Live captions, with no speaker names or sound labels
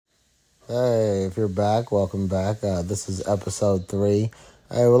Hey, if you're back, welcome back. This is episode 3.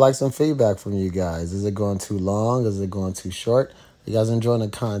 I would like some feedback from you guys. Is it going too long? Is it going too short? You guys enjoying the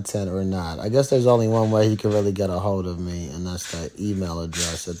content or not? I guess there's only one way you can really get a hold of me, and that's that email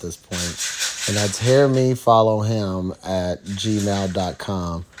address at this point. And that's hearmefollowhim at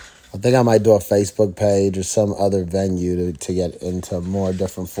gmail.com. I think I might do a Facebook page or some other venue to get into more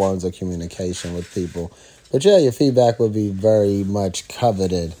different forms of communication with people. But yeah, your feedback would be very much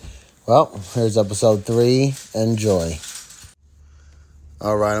coveted. Well, here's episode 3. Enjoy.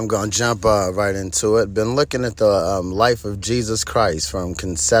 All right, I'm going to jump right into it. Been looking at the life of Jesus Christ from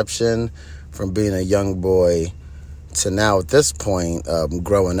conception, from being a young boy to now at this point,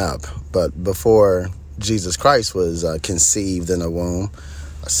 growing up. But before Jesus Christ was conceived in a womb,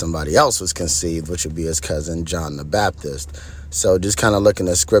 somebody else was conceived, which would be his cousin John the Baptist. So just kind of looking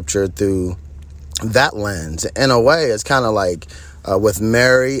at scripture through that lens. In a way, it's kind of like with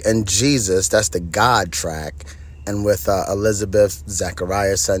Mary and Jesus, that's the God track. And with Elizabeth,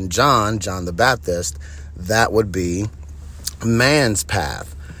 Zechariah's son John the Baptist, that would be man's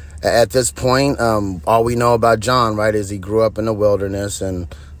path. At this point, all we know about John, right, is he grew up in the wilderness and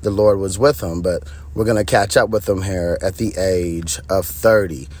the Lord was with him. But we're going to catch up with him here at the age of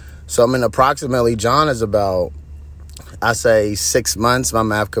 30. So, approximately, John is about, I say 6 months. My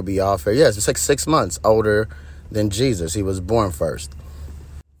math could be off here. Yes, it's like 6 months older than Jesus. He was born first.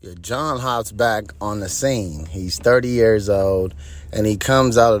 Yeah, John hops back on the scene. He's 30 years old, and he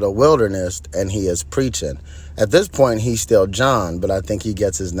comes out of the wilderness, and he is preaching. At this point, he's still John, but I think he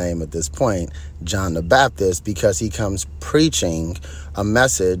gets his name at this point, John the Baptist, because he comes preaching a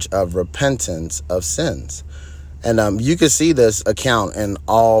message of repentance of sins. And you can see this account in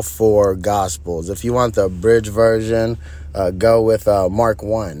all 4 Gospels. If you want the abridged version, go with Mark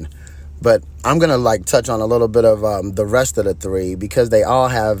 1. But I'm going to touch on a little bit of the rest of the 3 because they all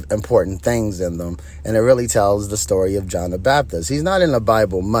have important things in them. And it really tells the story of John the Baptist. He's not in the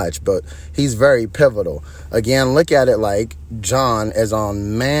Bible much, but he's very pivotal. Again, look at it like John is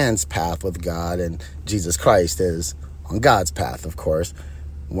on man's path with God and Jesus Christ is on God's path, of course.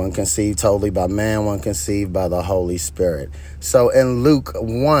 One conceived totally by man, one conceived by the Holy Spirit. So in Luke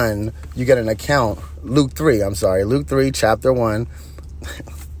 3, chapter 1,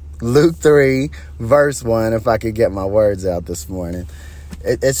 Luke 3, verse 1, if I could get my words out this morning,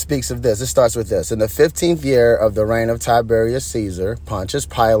 it speaks of this. It starts with this. In the 15th year of the reign of Tiberius Caesar, Pontius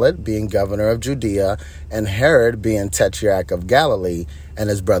Pilate being governor of Judea, and Herod being tetrarch of Galilee, and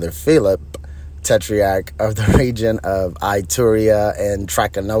his brother Philip, tetrarch of the region of Iturea and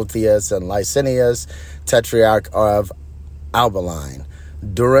Trachonitis and Licinius, tetrarch of Albaline,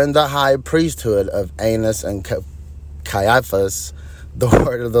 during the high priesthood of Annas and Caiaphas, the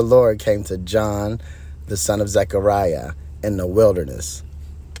word of the Lord came to John, the son of Zechariah, in the wilderness.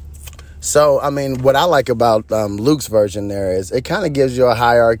 So, what I like about Luke's version there is it kind of gives you a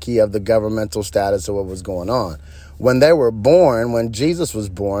hierarchy of the governmental status of what was going on. When Jesus was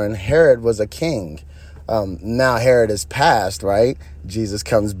born, Herod was a king. Now Herod is passed, right? Jesus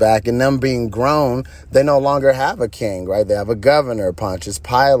comes back, and them being grown, they no longer have a king, right? They have a governor, Pontius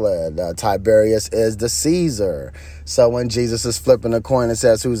Pilate. Tiberius is the Caesar. So when Jesus is flipping a coin and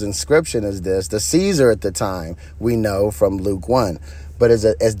says, whose inscription is this? The Caesar at the time, we know from Luke 1. But it's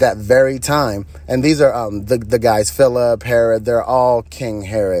that very time, and these are the guys, Philip, Herod, they're all King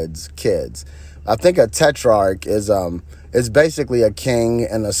Herod's kids. I think a tetrarch is basically a king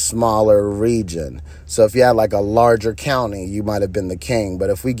in a smaller region. So if you had like a larger county, you might have been the king. But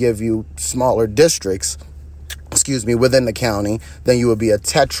if we give you smaller districts, within the county, then you would be a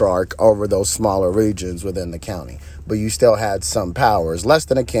tetrarch over those smaller regions within the county. But you still had some powers, less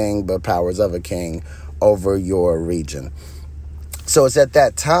than a king, but powers of a king over your region. So it's at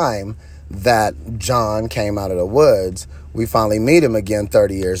that time that John came out of the woods. We finally meet him again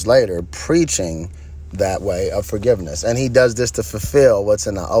 30 years later, preaching that way of forgiveness. And he does this to fulfill what's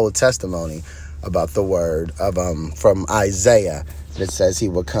in the Old Testimony about the word of from Isaiah that says he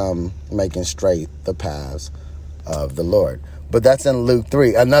will come making straight the paths of the Lord. But that's in Luke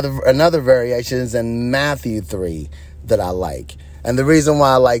 3. Another variation is in Matthew 3 that I like. And the reason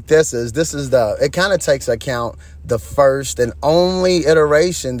why I like this is it kind of takes account the first and only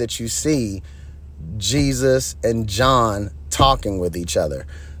iteration that you see Jesus and John talking with each other.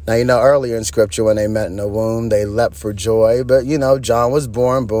 Now, earlier in scripture when they met in the womb, they leapt for joy. But, John was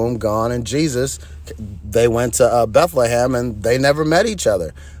born, boom, gone. And Jesus, they went to Bethlehem and they never met each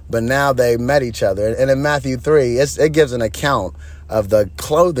other. But now they met each other. And in Matthew 3, it gives an account of the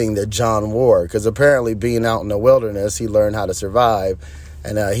clothing that John wore. Because apparently being out in the wilderness, he learned how to survive.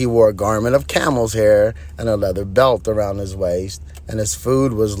 And he wore a garment of camel's hair and a leather belt around his waist. and his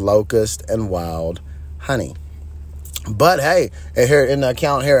food was locust and wild honey. But hey, here in the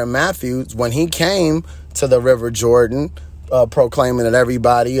account here in Matthew, when he came to the River Jordan, proclaiming that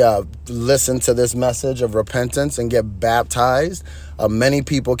everybody listen to this message of repentance and get baptized, many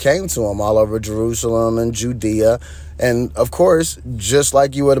people came to him all over Jerusalem and Judea. And of course, just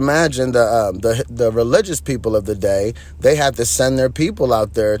like you would imagine, the religious people of the day, they had to send their people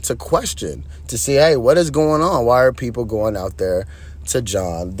out there to question, to see, hey, what is going on? Why are people going out there to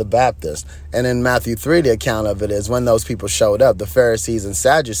John the Baptist? And in Matthew 3, the account of it is when those people showed up, the Pharisees and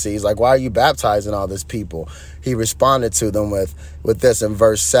Sadducees, like, why are you baptizing all these people? He responded to them with this in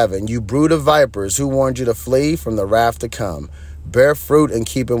verse 7, "You brood of vipers, who warned you to flee from the wrath to come? Bear fruit in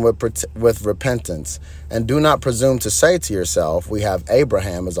keeping with repentance, and do not presume to say to yourself, we have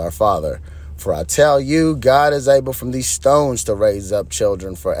Abraham as our father. For I tell you, God is able from these stones to raise up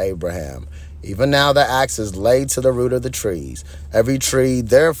children for Abraham. Even now the axe is laid to the root of the trees. Every tree,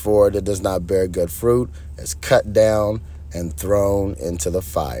 therefore, that does not bear good fruit is cut down and thrown into the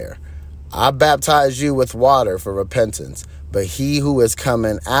fire. I baptize you with water for repentance, but he who is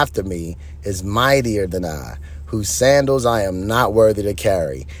coming after me is mightier than I, whose sandals I am not worthy to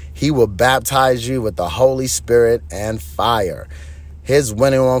carry. He will baptize you with the Holy Spirit and fire. His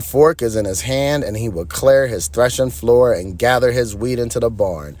winnowing fork is in his hand, and he will clear his threshing floor and gather his wheat into the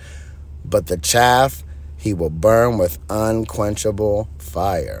barn. But the chaff he will burn with unquenchable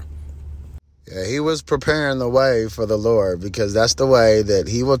fire." Yeah, he was preparing the way for the Lord, because that's the way that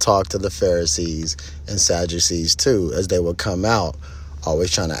he will talk to the Pharisees and Sadducees too, as they will come out,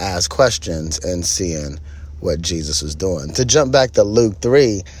 always trying to ask questions and seeing what Jesus was doing. To jump back to Luke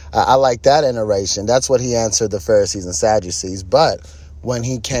 3, I like that iteration. That's what he answered the Pharisees and Sadducees. But when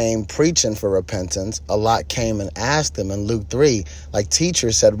he came preaching for repentance, a lot came and asked him in Luke 3, like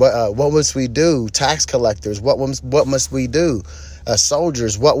teachers said, what must we do? Tax collectors, what must we do?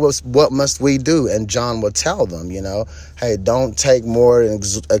 Soldiers, what must we do? And John would tell them, hey, don't take more and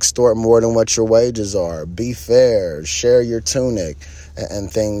extort more than what your wages are. Be fair, share your tunic,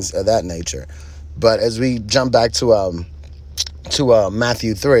 and things of that nature. But as we jump back to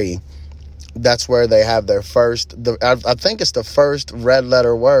Matthew 3, that's where they have their first, I think it's the first red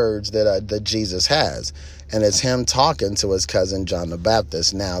letter words that Jesus has. And it's him talking to his cousin John the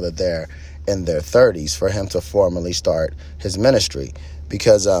Baptist now that they're in their 30s, for him to formally start his ministry.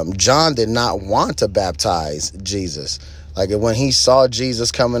 Because John did not want to baptize Jesus. Like when he saw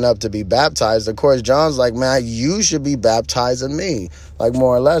Jesus coming up to be baptized, of course, John's like, man, you should be baptizing me. Like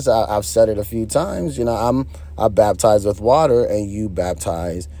more or less, I've said it a few times, I baptize with water and you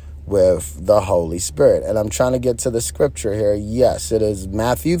baptize with the Holy Spirit. And I'm trying to get to the scripture here. Yes, it is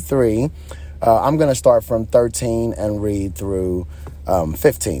Matthew 3. I'm going to start from 13 and read through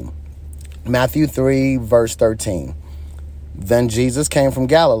 15. Matthew 3, verse 13. Then Jesus came from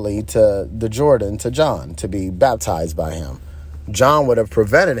Galilee to the Jordan to John to be baptized by him. John would have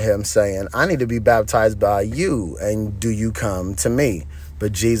prevented him, saying, I need to be baptized by you, and do you come to me?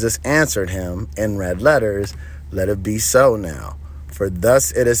 But Jesus answered him in red letters, let it be so now, for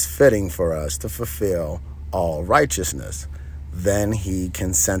thus it is fitting for us to fulfill all righteousness. Then he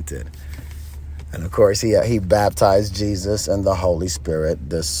consented. And of course, he baptized Jesus, and the Holy Spirit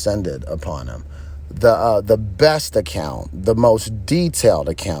descended upon him. The best account, the most detailed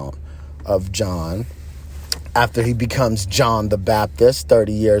account of John, after he becomes John the Baptist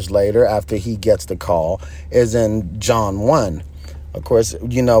 30 years later, after he gets the call, is in John 1. Of course,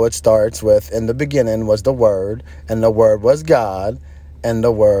 it starts with, in the beginning was the Word, and the Word was God, and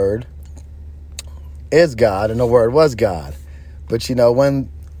the Word is God, and the Word was God. But,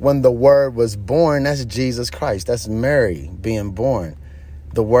 when the Word was born, that's Jesus Christ. That's Mary being born.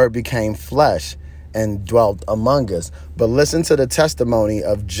 The Word became flesh and dwelt among us. But listen to the testimony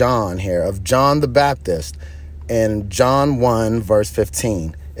of John here, of John the Baptist, in John 1, verse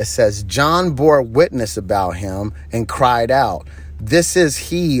 15. It says, John bore witness about him and cried out, this is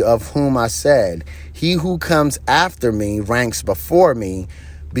he of whom I said, he who comes after me ranks before me,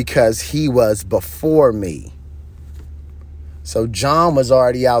 because he was before me. So John was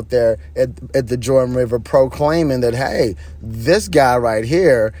already out there at the Jordan River proclaiming that, hey, this guy right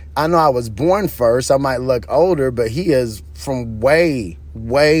here, I know I was born first. I might look older, but he is from way,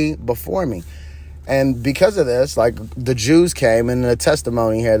 way before me. And because of this, like the Jews came, and the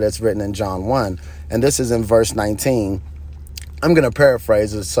testimony here that's written in John 1, and this is in verse 19. I'm going to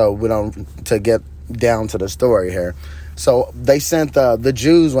paraphrase it so we don't to get down to the story here. So they sent the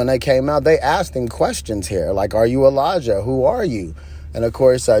Jews, when they came out, they asked him questions here, like, are you Elijah? Who are you? And of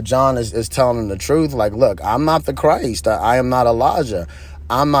course, John is telling them the truth. Like, look, I'm not the Christ. I am not Elijah.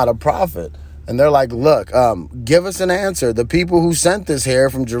 I'm not a prophet. And they're like, look, give us an answer. The people who sent this here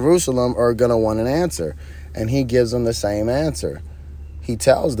from Jerusalem are going to want an answer. And he gives them the same answer. He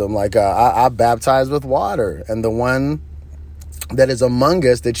tells them, like, I baptize with water. And the one that is among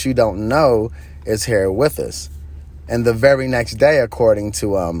us that you don't know is here with us. And the very next day, according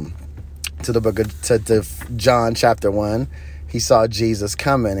to the book of to John chapter 1, he saw Jesus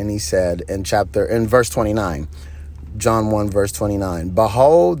coming, and he said in verse 29, John 1 verse 29,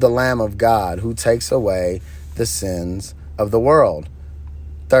 behold the Lamb of God who takes away the sins of the world.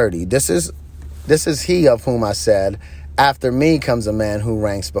 30, this is he of whom I said, after me comes a man who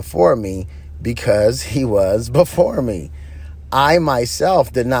ranks before me, because he was before me. I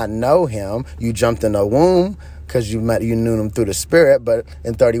myself did not know him. You jumped in the womb because you knew him through the Spirit. But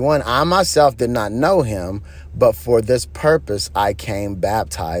in 31, I myself did not know him, but for this purpose I came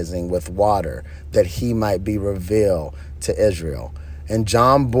baptizing with water, that he might be revealed to Israel. And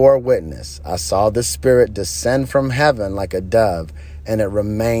John bore witness. I saw the Spirit descend from heaven like a dove, and it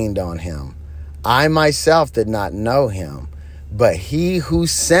remained on him. I myself did not know him, but he who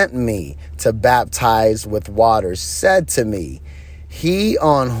sent me to baptize with water said to me, he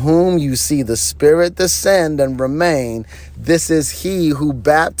on whom you see the Spirit descend and remain, this is he who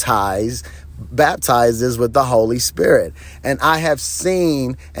baptizes with the Holy Spirit. And I have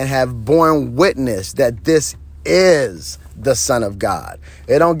seen and have borne witness that this is the Son of God.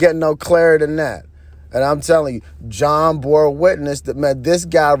 It don't get no clearer than that. And I'm telling you, John bore witness that, man, this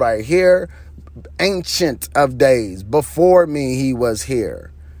guy right here, ancient of days, before me he was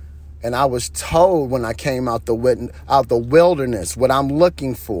here. And I was told when I came out the wilderness what I'm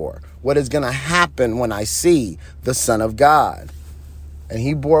looking for, what is going to happen when I see the Son of God. And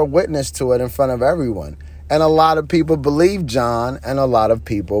he bore witness to it in front of everyone. And a lot of people believed John, and a lot of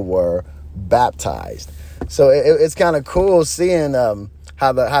people were baptized. So it's kind of cool seeing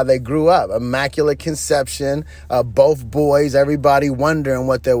how they grew up. Immaculate conception, both boys, everybody wondering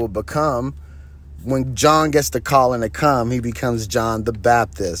what they will become. When John gets the calling to come, he becomes John the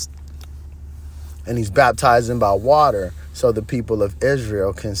Baptist. And he's baptizing by water so the people of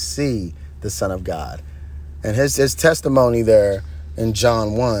Israel can see the Son of God. And his testimony there in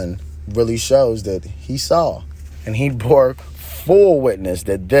John 1 really shows that he saw. And he bore full witness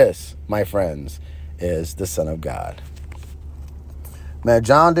that this, my friends, is the Son of God. Man,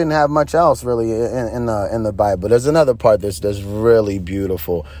 John didn't have much else really in the Bible. There's another part that's really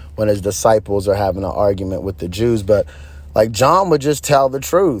beautiful when his disciples are having an argument with the Jews. But like John would just tell the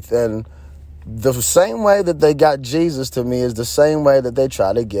truth. And the same way that they got Jesus to me is the same way that they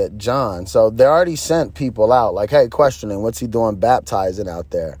try to get John. So they already sent people out like, hey, questioning, what's he doing baptizing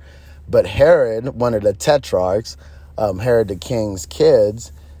out there? But Herod, one of the tetrarchs, Herod the king's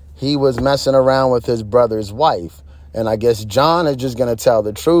kids, he was messing around with his brother's wife. And I guess John is just going to tell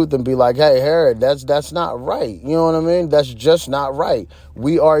the truth and be like, hey, Herod, that's not right. You know what I mean? That's just not right.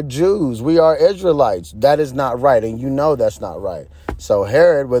 We are Jews. We are Israelites. That is not right. And you know that's not right. So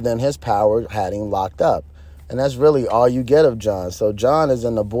Herod, within his power, had him locked up. And that's really all you get of John. So John is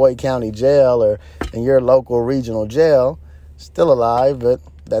in the Boyd County Jail or in your local regional jail, still alive, but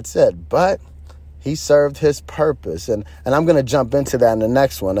that's it. But he served his purpose. And I'm going to jump into that in the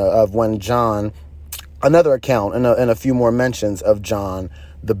next one of when John, another account and a few more mentions of John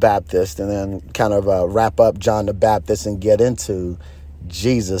the Baptist, and then kind of wrap up John the Baptist and get into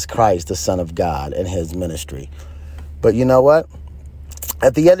Jesus Christ, the Son of God, and his ministry. But you know what?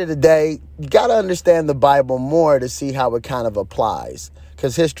 At the end of the day, you got to understand the Bible more to see how it kind of applies,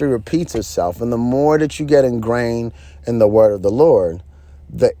 because history repeats itself. And the more that you get ingrained in the word of the Lord,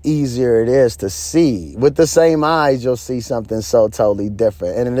 the easier it is to see. With the same eyes, you'll see something so totally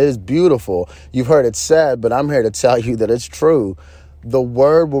different. And it is beautiful. You've heard it said, but I'm here to tell you that it's true. The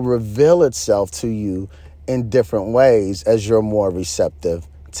word will reveal itself to you in different ways as you're more receptive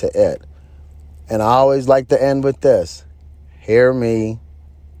to it. And I always like to end with this. Hear me,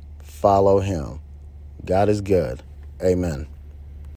 follow him. God is good. Amen.